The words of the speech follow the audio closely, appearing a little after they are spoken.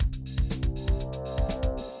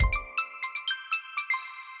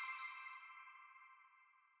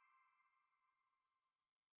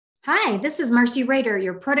Hi, this is Marcy Rader,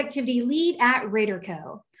 your productivity lead at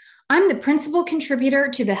RaderCo. I'm the principal contributor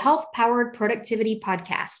to the Health Powered Productivity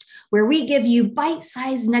Podcast, where we give you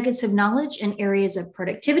bite-sized nuggets of knowledge in areas of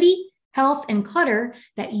productivity, health, and clutter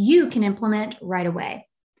that you can implement right away.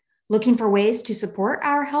 Looking for ways to support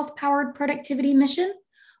our Health Powered Productivity mission?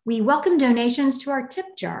 We welcome donations to our tip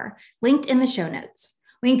jar, linked in the show notes.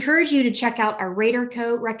 We encourage you to check out our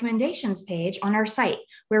RaderCo recommendations page on our site,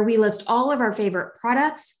 where we list all of our favorite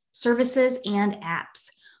products, services, and apps.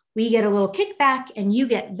 We get a little kickback and you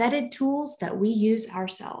get vetted tools that we use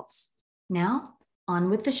ourselves. Now, on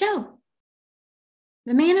with the show.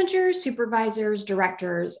 The managers, supervisors,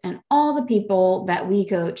 directors, and all the people that we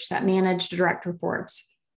coach that manage direct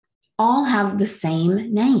reports all have the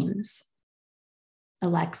same names: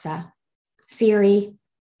 Alexa, Siri,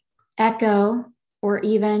 Echo, or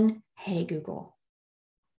even Hey Google.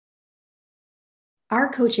 Our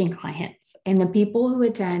coaching clients and the people who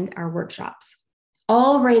attend our workshops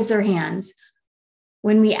all raise their hands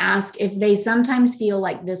when we ask if they sometimes feel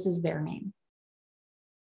like this is their name.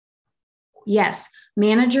 Yes,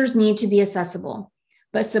 managers need to be accessible,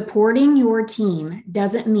 but supporting your team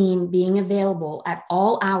doesn't mean being available at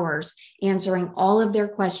all hours, answering all of their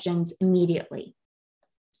questions immediately.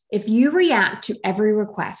 If you react to every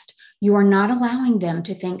request, you are not allowing them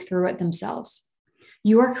to think through it themselves.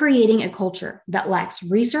 You are creating a culture that lacks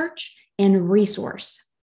research and resource,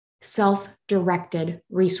 self-directed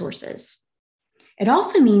resources. It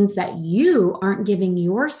also means that you aren't giving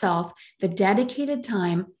yourself the dedicated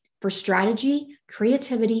time for strategy,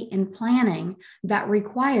 creativity, and planning that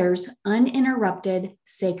requires uninterrupted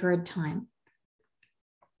sacred time.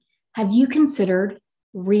 Have you considered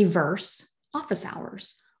reverse office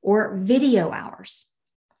hours or video hours?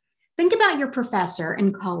 Think about your professor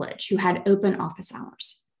in college who had open office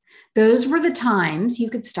hours. Those were the times you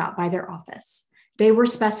could stop by their office. They were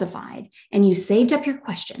specified, and you saved up your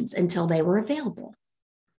questions until they were available.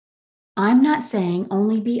 I'm not saying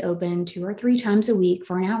only be open 2 or 3 times a week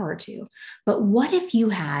for an hour or two, but what if you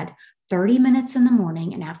had 30 minutes in the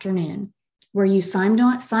morning and afternoon where you signed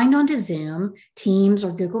on to Zoom, Teams,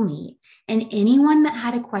 or Google Meet, and anyone that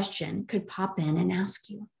had a question could pop in and ask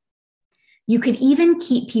you? You could even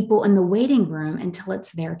keep people in the waiting room until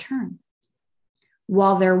it's their turn.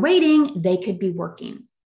 While they're waiting, they could be working.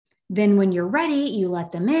 Then when you're ready, you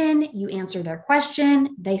let them in, you answer their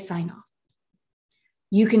question, they sign off.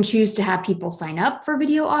 You can choose to have people sign up for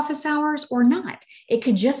video office hours or not. It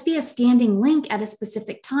could just be a standing link at a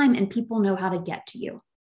specific time and people know how to get to you.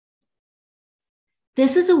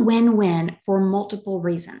 This is a win-win for multiple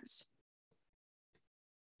reasons.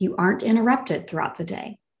 You aren't interrupted throughout the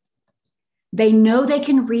day. They know they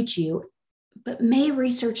can reach you, but may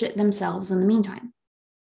research it themselves in the meantime.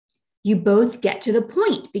 You both get to the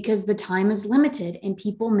point because the time is limited and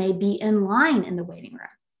people may be in line in the waiting room.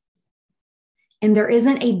 And there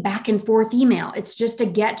isn't a back and forth email. It's just a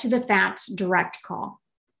get to the facts direct call.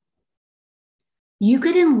 You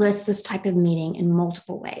could enlist this type of meeting in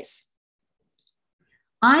multiple ways.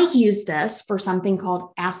 I use this for something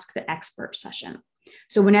called Ask the Expert session.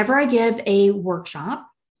 So whenever I give a workshop,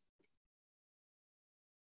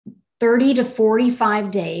 30 to 45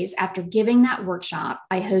 days after giving that workshop,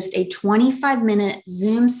 I host a 25-minute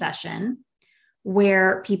Zoom session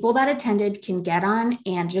where people that attended can get on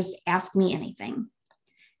and just ask me anything.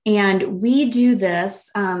 And we do this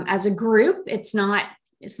as a group. It's not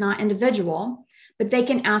individual, but they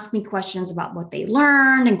can ask me questions about what they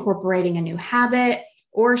learned, incorporating a new habit,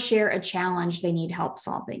 or share a challenge they need help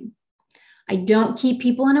solving. I don't keep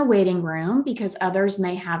people in a waiting room because others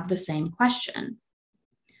may have the same question.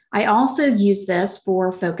 I also use this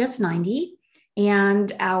for Focus 90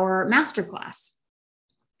 and our masterclass.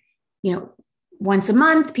 Once a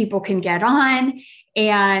month, people can get on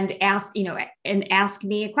and ask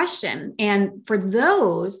me a question. And for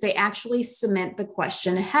those, they actually submit the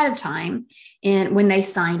question ahead of time and when they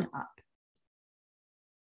sign up.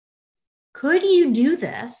 Could you do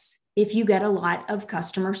this if you get a lot of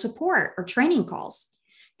customer support or training calls?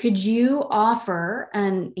 Could you offer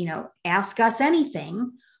and, ask us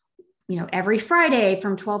anything, every Friday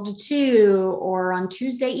from 12 to 2 or on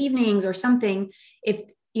Tuesday evenings or something, if,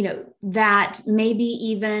 that maybe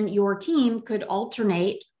even your team could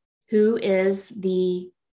alternate who is the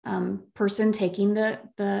person taking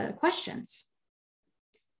the questions?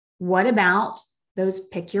 What about those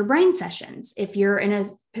pick your brain sessions? If you're in a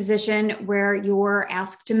position where you're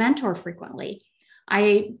asked to mentor frequently,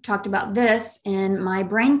 I talked about this in my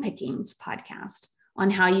Brain Pickings podcast on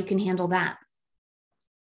how you can handle that.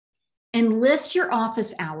 Enlist your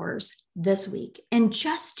office hours this week and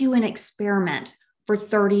just do an experiment for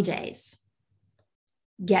 30 days.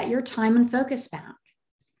 get your time and focus back,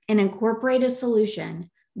 and incorporate a solution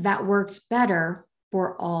that works better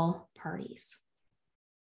for all parties.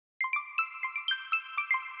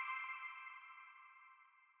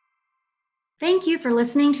 Thank you for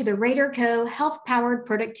listening to the Rader Co. Health Powered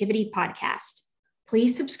Productivity Podcast.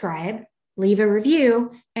 Please subscribe, leave a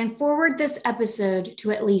review, and forward this episode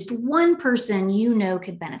to at least one person you know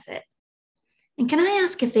could benefit. And can I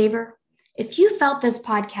ask a favor? If you felt this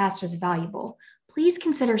podcast was valuable, please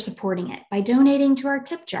consider supporting it by donating to our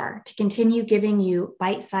tip jar to continue giving you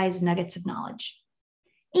bite-sized nuggets of knowledge.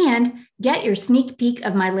 And get your sneak peek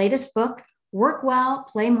of my latest book, Work Well,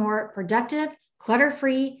 Play More, Productive,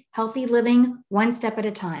 Clutter-Free, Healthy Living, One Step at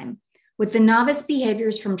a Time, with the novice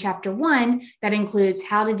behaviors from chapter 1 that includes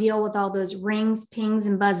how to deal with all those rings, pings,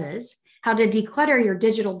 and buzzes, how to declutter your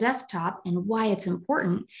digital desktop and why it's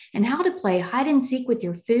important, and how to play hide and seek with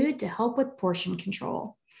your food to help with portion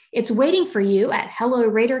control. It's waiting for you at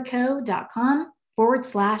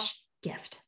helloraderco.com/gift.